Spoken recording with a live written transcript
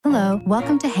Hello,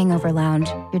 welcome to Hangover Lounge,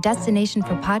 your destination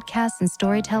for podcasts and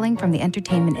storytelling from the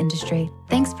entertainment industry.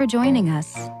 Thanks for joining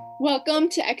us. Welcome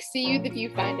to XCU The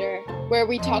Viewfinder, where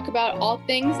we talk about all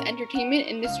things entertainment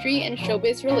industry and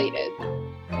showbiz related.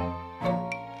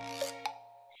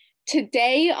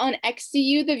 Today on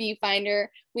XCU The Viewfinder,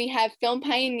 we have film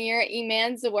pioneer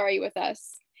Iman Zawari with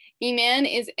us. Iman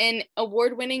is an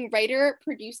award-winning writer,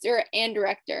 producer, and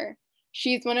director.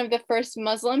 She's one of the first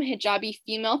Muslim hijabi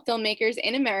female filmmakers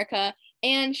in America,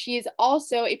 and she is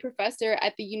also a professor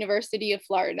at the University of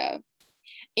Florida.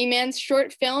 Iman's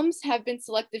short films have been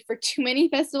selected for too many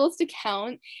festivals to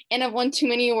count and have won too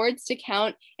many awards to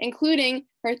count, including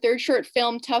her third short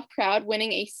film, Tough Crowd,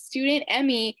 winning a Student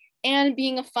Emmy and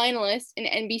being a finalist in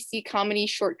NBC Comedy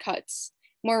Shortcuts.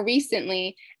 More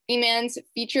recently, Iman's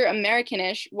feature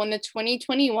Americanish won the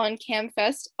 2021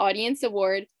 CamFest Audience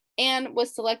Award and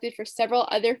was selected for several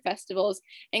other festivals,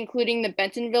 including the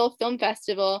Bentonville Film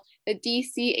Festival, the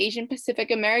DC Asian Pacific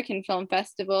American Film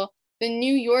Festival, the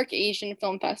New York Asian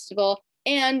Film Festival,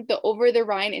 and the Over the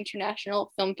Rhine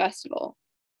International Film Festival.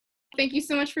 Thank you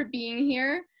so much for being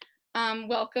here.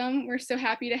 Welcome. We're so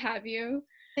happy to have you.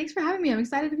 Thanks for having me. I'm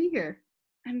excited to be here.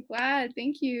 I'm glad.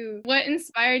 Thank you. What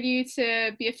inspired you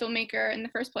to be a filmmaker in the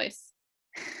first place?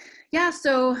 Yeah,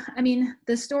 so,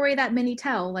 the story that many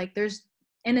tell,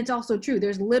 and it's also true,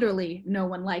 there's literally no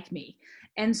one like me.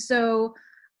 And so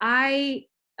I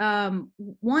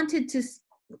wanted to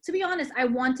be honest, I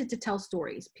wanted to tell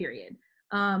stories, period.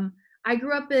 I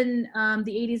grew up in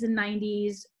the 80s and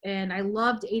 90s, and I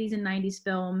loved 80s and 90s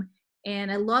film,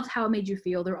 and I loved how it made you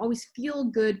feel. There were always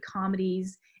feel-good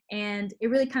comedies, and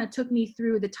it really kind of took me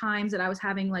through the times that I was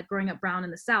having, like growing up brown in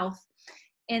the South.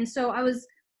 And so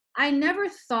I never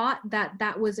thought that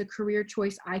that was a career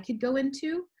choice I could go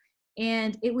into.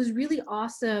 And it was really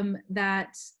awesome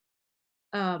that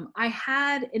I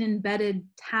had an embedded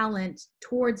talent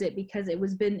towards it because it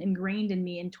was been ingrained in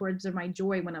me and towards my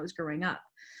joy when I was growing up.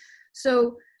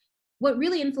 So what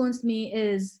really influenced me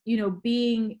is,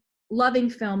 loving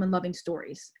film and loving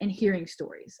stories and hearing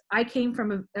stories. I came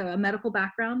from a medical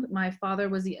background. My father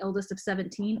was the eldest of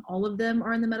 17. All of them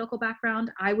are in the medical background.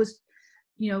 I was,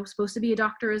 supposed to be a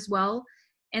doctor as well.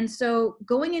 And so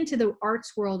going into the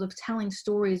arts world of telling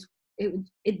stories,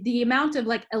 the amount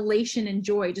of elation and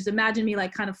joy, just imagine me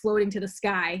kind of floating to the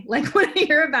sky, when I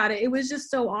hear about it, it was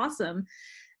just so awesome.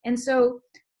 And so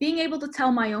being able to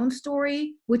tell my own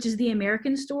story, which is the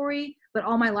American story, but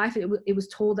all my life it was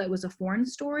told that it was a foreign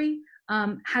story,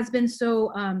 has been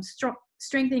so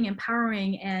strengthening,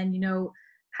 empowering, and,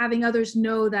 having others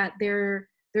know that their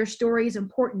story is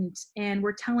important and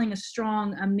we're telling a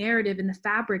strong narrative in the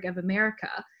fabric of America.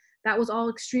 That was all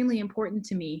extremely important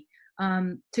to me.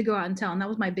 To go out and tell. And that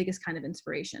was my biggest kind of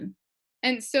inspiration.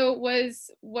 And so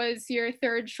was your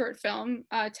third short film,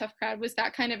 Tough Crowd, was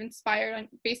that kind of inspired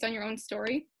based on your own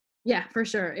story? Yeah, for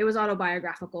sure. It was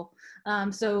autobiographical.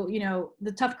 So,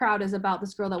 the Tough Crowd is about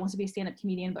this girl that wants to be a stand-up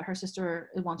comedian, but her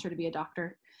sister wants her to be a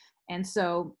doctor. And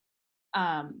so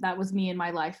that was me in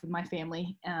my life with my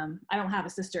family. I don't have a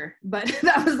sister, but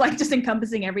that was just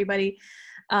encompassing everybody.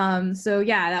 So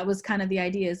yeah, that was kind of the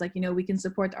idea is we can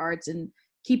support the arts, and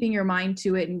keeping your mind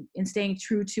to it and staying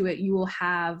true to it, you will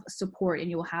have support and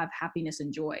you will have happiness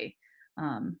and joy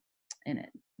in it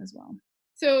as well.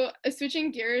 So switching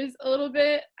gears a little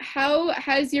bit, how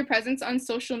has your presence on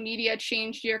social media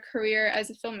changed your career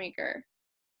as a filmmaker?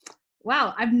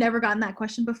 Wow, I've never gotten that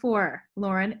question before,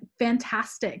 Lauren.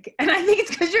 Fantastic. And I think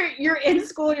it's because you're in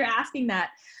school and you're asking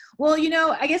that. Well,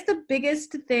 I guess the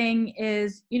biggest thing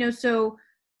is,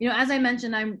 as I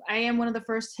mentioned, I am one of the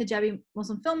first hijabi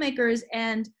Muslim filmmakers,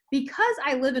 and because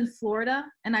I live in Florida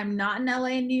and I'm not in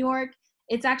LA and New York,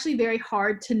 it's actually very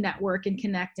hard to network and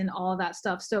connect and all of that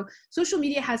stuff. So social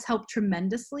media has helped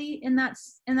tremendously in that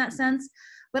sense.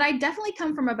 But I definitely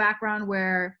come from a background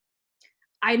where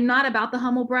I'm not about the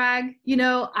humble brag.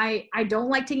 I don't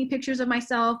like taking pictures of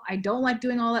myself. I don't like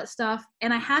doing all that stuff.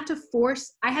 And I had to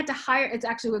hire, it's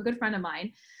actually a good friend of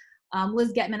mine,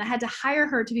 Liz Getman. I had to hire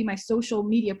her to be my social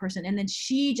media person. And then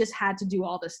she just had to do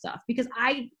all this stuff because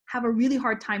I have a really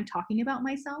hard time talking about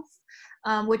myself,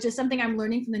 which is something I'm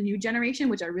learning from the new generation,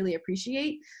 which I really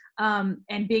appreciate.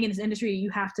 And being in this industry, you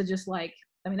have to just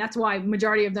that's why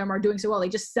majority of them are doing so well. They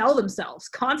just sell themselves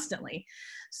constantly.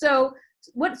 So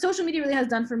what social media really has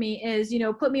done for me is,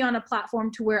 put me on a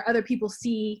platform to where other people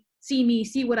see me,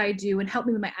 see what I do, and help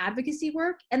me with my advocacy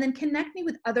work, and then connect me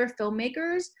with other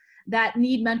filmmakers that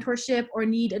need mentorship or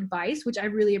need advice, which I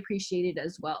really appreciated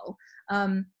as well.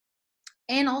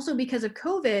 And also because of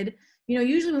COVID,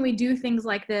 usually when we do things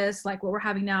like this, like what we're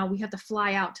having now, we have to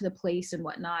fly out to the place and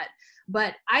whatnot.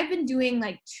 But I've been doing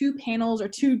like 2 panels or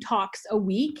 2 talks a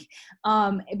week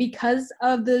because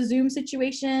of the Zoom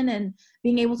situation and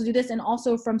being able to do this, and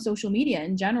also from social media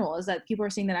in general, is that people are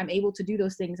seeing that I'm able to do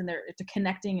those things and they're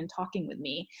connecting and talking with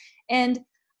me. And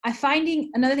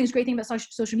another thing that's great thing about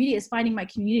social media is finding my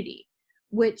community,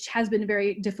 which has been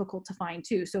very difficult to find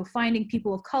too. So finding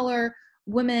people of color,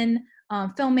 women,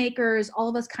 filmmakers, all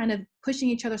of us kind of pushing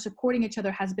each other, supporting each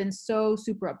other has been so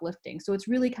super uplifting. So it's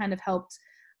really kind of helped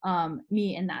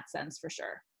me in that sense for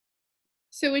sure.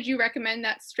 So would you recommend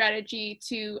that strategy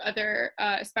to other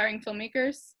aspiring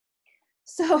filmmakers?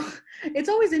 So it's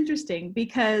always interesting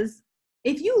because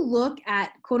if you look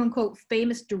at quote unquote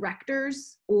famous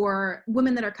directors or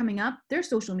women that are coming up, their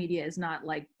social media is not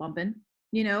like bumping,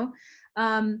 so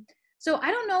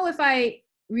I don't know if I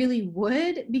really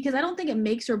would, because I don't think it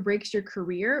makes or breaks your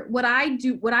career. What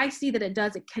I see that it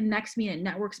does, it connects me and it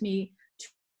networks me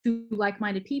to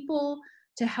like-minded people,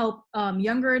 to help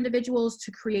younger individuals,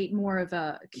 to create more of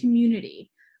a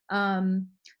community.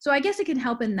 So I guess it can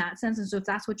help in that sense. And so if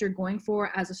that's what you're going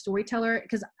for as a storyteller,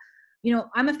 because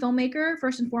I'm a filmmaker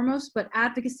first and foremost, but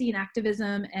advocacy and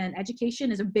activism and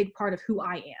education is a big part of who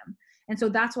I am. And so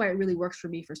that's why it really works for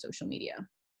me for social media.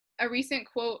 A recent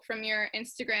quote from your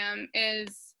Instagram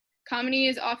is, "Comedy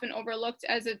is often overlooked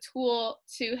as a tool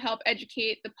to help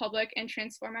educate the public and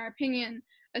transform our opinion,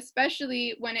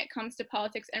 especially when it comes to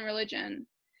politics and religion."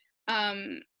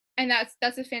 And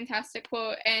that's a fantastic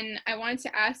quote. And I wanted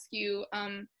to ask you,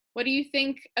 what do you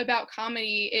think about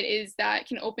comedy it is that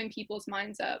can open people's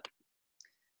minds up?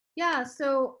 Yeah,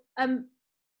 so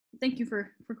thank you for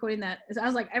quoting that. I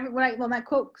was like, when that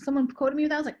quote, someone quoted me with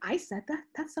that, I was like, I said that?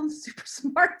 That sounds super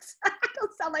smart. I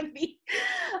don't sound like me.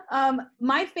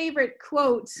 My favorite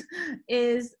quote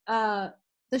is,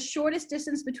 the shortest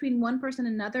distance between one person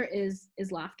and another is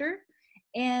laughter.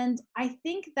 And I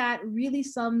think that really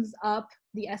sums up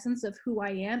the essence of who I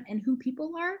am and who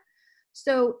people are.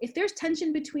 So if there's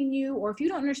tension between you, or if you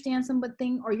don't understand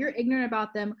something, or you're ignorant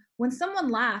about them, when someone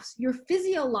laughs, you're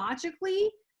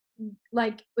physiologically,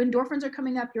 like, endorphins are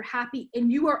coming up, you're happy,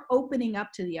 and you are opening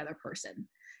up to the other person.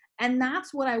 And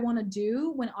that's what I want to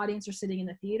do when audience are sitting in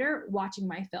the theater watching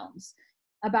my films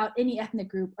about any ethnic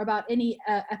group, or about any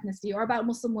ethnicity, or about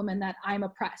Muslim women that I'm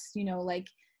oppressed,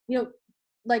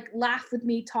 like laugh with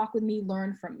me, talk with me,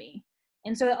 learn from me.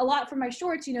 And so a lot from my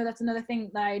shorts, that's another thing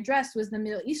that I addressed was the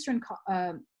Middle Eastern,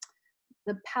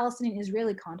 the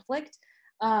Palestinian-Israeli conflict,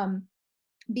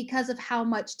 because of how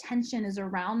much tension is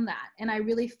around that. And I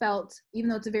really felt, even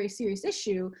though it's a very serious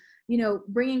issue,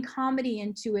 bringing comedy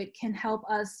into it can help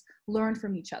us learn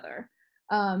from each other.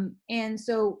 And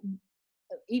so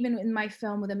even in my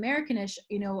film with Americanish,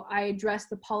 I address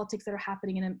the politics that are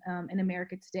happening in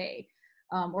America today,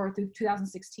 or through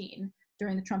 2016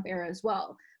 during the Trump era as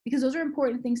well, because those are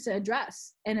important things to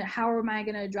address. And how am I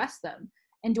going to address them?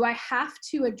 And do I have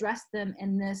to address them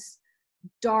in this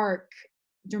dark,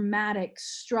 dramatic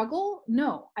struggle?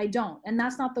 No, I don't. And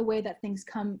that's not the way that things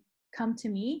come to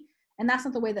me. And that's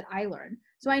not the way that I learn.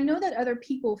 So I know that other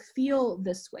people feel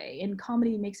this way, and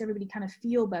comedy makes everybody kind of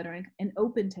feel better and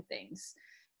open to things.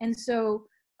 And so,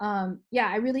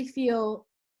 I really feel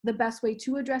the best way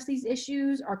to address these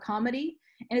issues are comedy.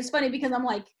 And it's funny because I'm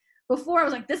like, before I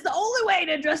was like, this is the only way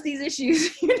to address these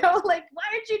issues, like, why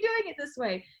aren't you doing it this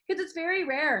way? Because it's very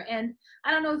rare. And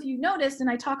I don't know if you've noticed, and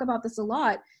I talk about this a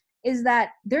lot, is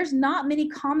that there's not many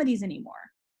comedies anymore.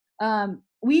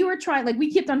 We were trying, like,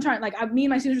 we kept on trying, like, me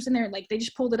and my students were sitting there, like, they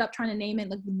just pulled it up trying to name it,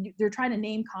 like, they're trying to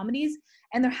name comedies,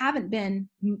 and there haven't been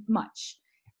much.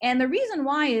 And the reason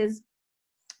why is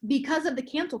because of the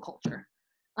cancel culture.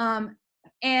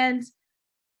 And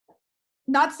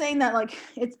not saying that, like,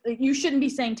 you shouldn't be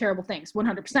saying terrible things,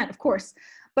 100%, of course,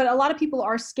 but a lot of people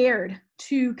are scared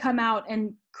to come out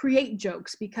and create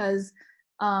jokes because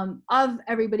of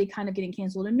everybody kind of getting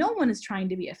canceled, and no one is trying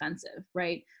to be offensive,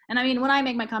 right? And I mean, when I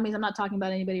make my comedies, I'm not talking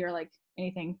about anybody or like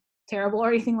anything terrible or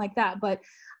anything like that, but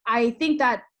I think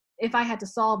that if I had to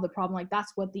solve the problem, like,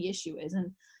 that's what the issue is,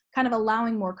 and kind of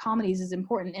allowing more comedies is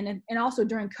important. And also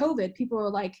during COVID, people are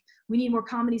like, we need more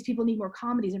comedies, people need more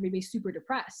comedies, everybody's super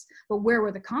depressed, but where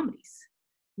were the comedies?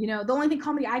 The only thing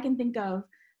comedy I can think of,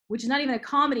 which is not even a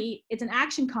comedy, it's an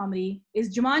action comedy,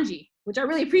 is Jumanji, which I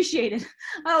really appreciated.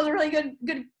 That was a really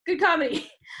good comedy.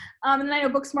 And then I know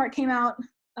Booksmart came out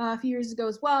a few years ago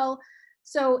as well.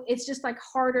 So it's just like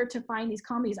harder to find these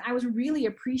comedies. I was really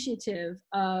appreciative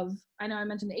of, I know I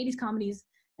mentioned the 80s comedies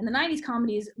and the 90s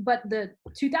comedies, but the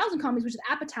 2000 comedies, which is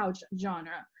Apatow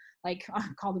genre, like I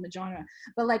called him a genre,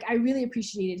 but like I really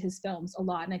appreciated his films a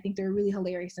lot, and I think they're really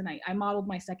hilarious. And I modeled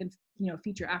my second,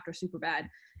 feature after Superbad,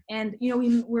 and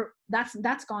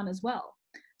that's gone as well.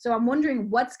 So I'm wondering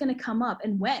what's going to come up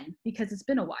and when, because it's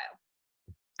been a while,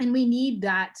 and we need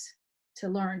that to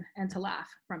learn and to laugh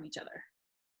from each other.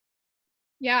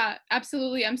 Yeah,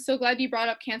 absolutely. I'm so glad you brought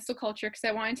up cancel culture, because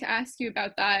I wanted to ask you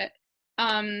about that.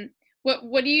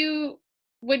 What do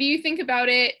you think about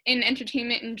it in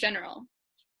entertainment in general?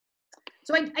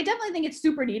 So I definitely think it's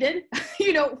super needed,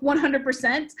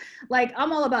 100%. Like,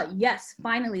 I'm all about, yes,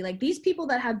 finally, like these people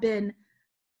that have been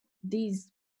these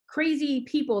crazy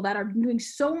people that are doing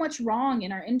so much wrong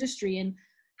in our industry, and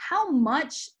how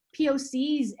much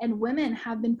POCs and women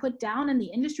have been put down in the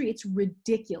industry, it's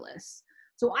ridiculous.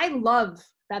 So I love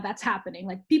that that's happening.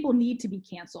 Like, people need to be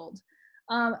canceled.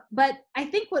 But I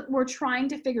think what we're trying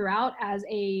to figure out as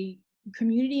a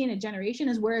community and a generation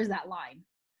is, where is that line?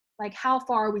 Like, how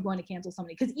far are we going to cancel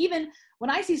somebody? Because even when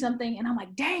I see something and I'm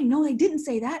like, dang, no, they didn't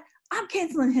say that, I'm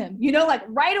canceling him, like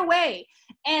right away.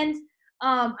 And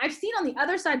I've seen on the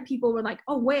other side, people were like,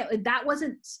 oh, wait, that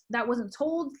wasn't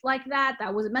told like that.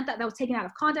 That wasn't meant, that was taken out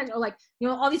of context, or like,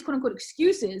 all these quote unquote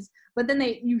excuses. But then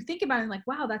you think about it and like,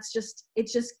 wow,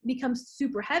 it just becomes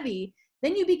super heavy.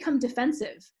 Then you become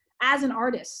defensive as an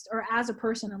artist or as a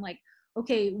person. I'm like,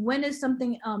 okay, when is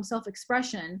something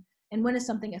self-expression and when is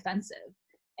something offensive?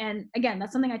 And again,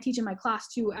 that's something I teach in my class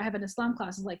too. I have an Islam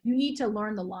class. Is like, you need to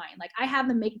learn the line. Like, I have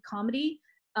them make a comedy,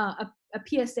 a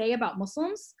PSA about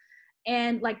Muslims,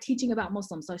 and like teaching about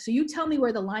Muslims. So you tell me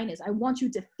where the line is. I want you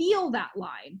to feel that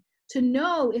line to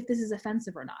know if this is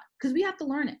offensive or not, because we have to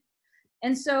learn it.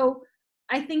 And so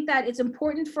I think that it's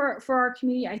important for our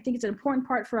community. I think it's an important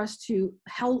part for us to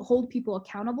hold people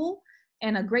accountable,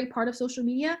 and a great part of social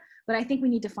media. But I think we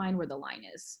need to find where the line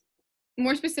is.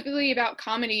 More specifically about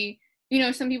comedy,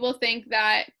 some people think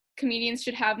that comedians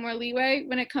should have more leeway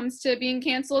when it comes to being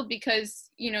canceled, because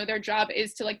their job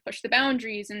is to like push the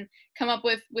boundaries and come up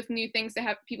with new things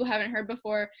that people haven't heard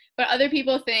before. But other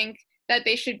people think that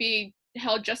they should be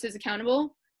held just as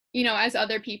accountable, as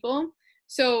other people.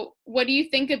 So what do you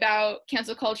think about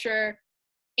cancel culture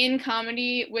in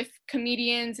comedy, with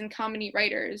comedians and comedy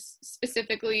writers,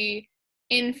 specifically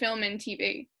in film and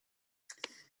TV?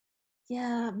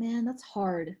 Yeah, man, that's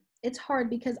hard. It's hard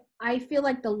because I feel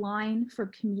like the line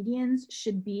for comedians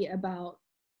should be about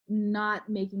not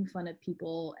making fun of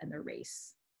people and their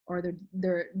race or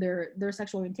their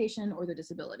sexual orientation or their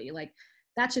disability. Like,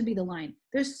 that should be the line.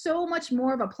 There's so much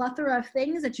more of a plethora of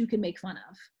things that you can make fun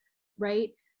of,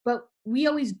 right? But we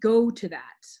always go to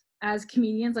that as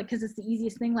comedians, like, because it's the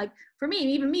easiest thing. Like, for me,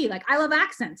 even me, like, I love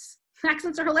accents.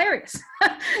 Accents are hilarious.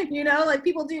 Like,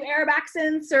 people do Arab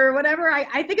accents or whatever.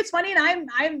 I think it's funny, and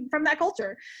I'm from that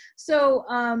culture. So,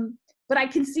 but I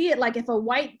can see it, like, if a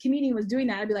white comedian was doing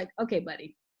that, I'd be like, okay,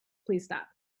 buddy, please stop.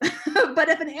 But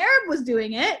if an Arab was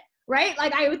doing it, right,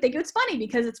 like, I would think it's funny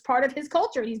because it's part of his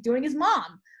culture. He's doing his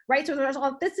mom, right? So there's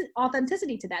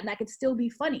authenticity to that, and that could still be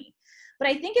funny. But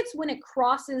I think it's when it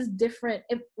crosses different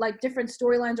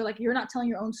storylines, or like you're not telling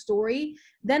your own story,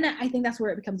 then I think that's where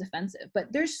it becomes offensive.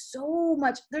 But there's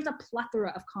a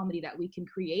plethora of comedy that we can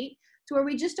create to where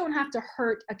we just don't have to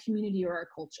hurt a community or a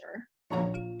culture.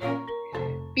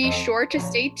 Be sure to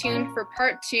stay tuned for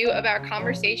part 2 of our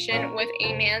conversation with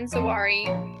Ayman Zawahiri,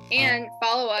 and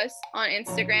follow us on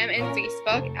Instagram and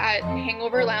Facebook at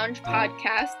Hangover Lounge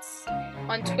Podcasts,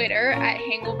 on Twitter at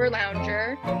Hangover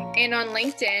Lounger, and on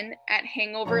LinkedIn at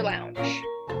Hangover Lounge.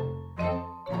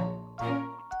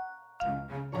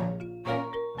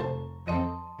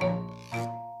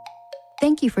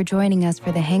 Thank you for joining us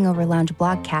for the Hangover Lounge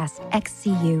blogcast,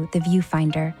 XCU, The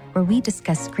Viewfinder, where we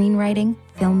discuss screenwriting,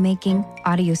 filmmaking,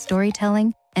 audio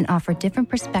storytelling, and offer different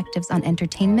perspectives on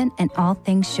entertainment and all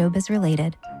things showbiz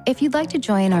related. If you'd like to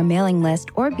join our mailing list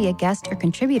or be a guest or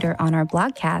contributor on our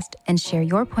blogcast and share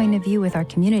your point of view with our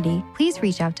community, please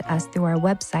reach out to us through our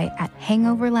website at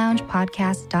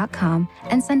hangoverloungepodcast.com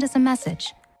and send us a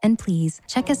message. And please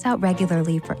check us out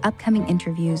regularly for upcoming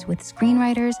interviews with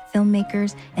screenwriters,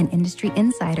 filmmakers, and industry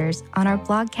insiders on our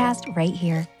blogcast right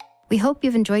here. We hope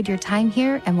you've enjoyed your time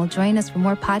here and will join us for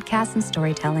more podcasts and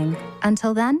storytelling.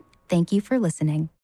 Until then, thank you for listening.